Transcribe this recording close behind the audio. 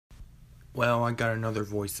Well, I got another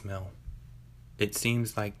voicemail. It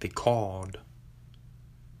seems like they called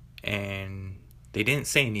and they didn't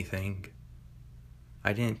say anything.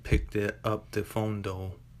 I didn't pick up the phone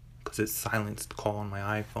though, because it silenced the call on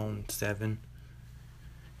my iPhone 7.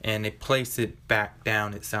 And they placed it back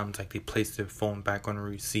down. It sounds like they placed their phone back on the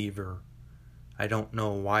receiver. I don't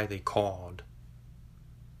know why they called.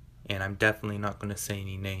 And I'm definitely not going to say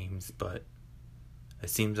any names, but it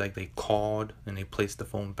seems like they called and they placed the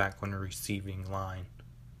phone back on the receiving line.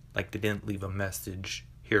 Like they didn't leave a message.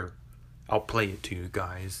 Here, I'll play it to you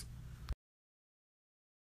guys.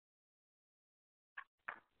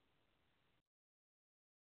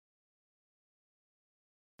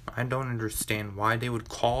 I don't understand why they would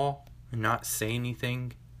call and not say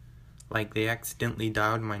anything. Like they accidentally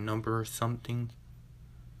dialed my number or something.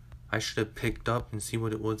 I should have picked up and see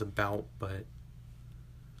what it was about, but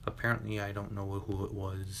apparently I don't know who it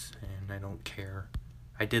was, and I don't care.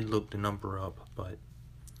 I did look the number up, but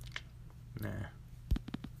nah.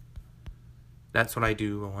 That's what I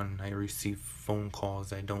do when I receive phone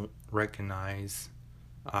calls I don't recognize.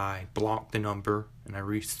 I block the number and I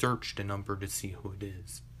research the number to see who it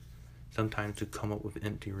is. Sometimes to come up with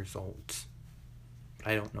empty results. But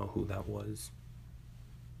I don't know who that was.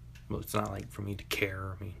 Well, it's not like for me to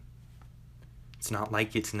care. I mean, it's not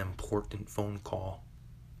like it's an important phone call,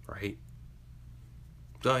 right?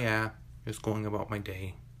 So yeah, just going about my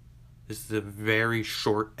day. This is a very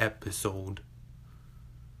short episode.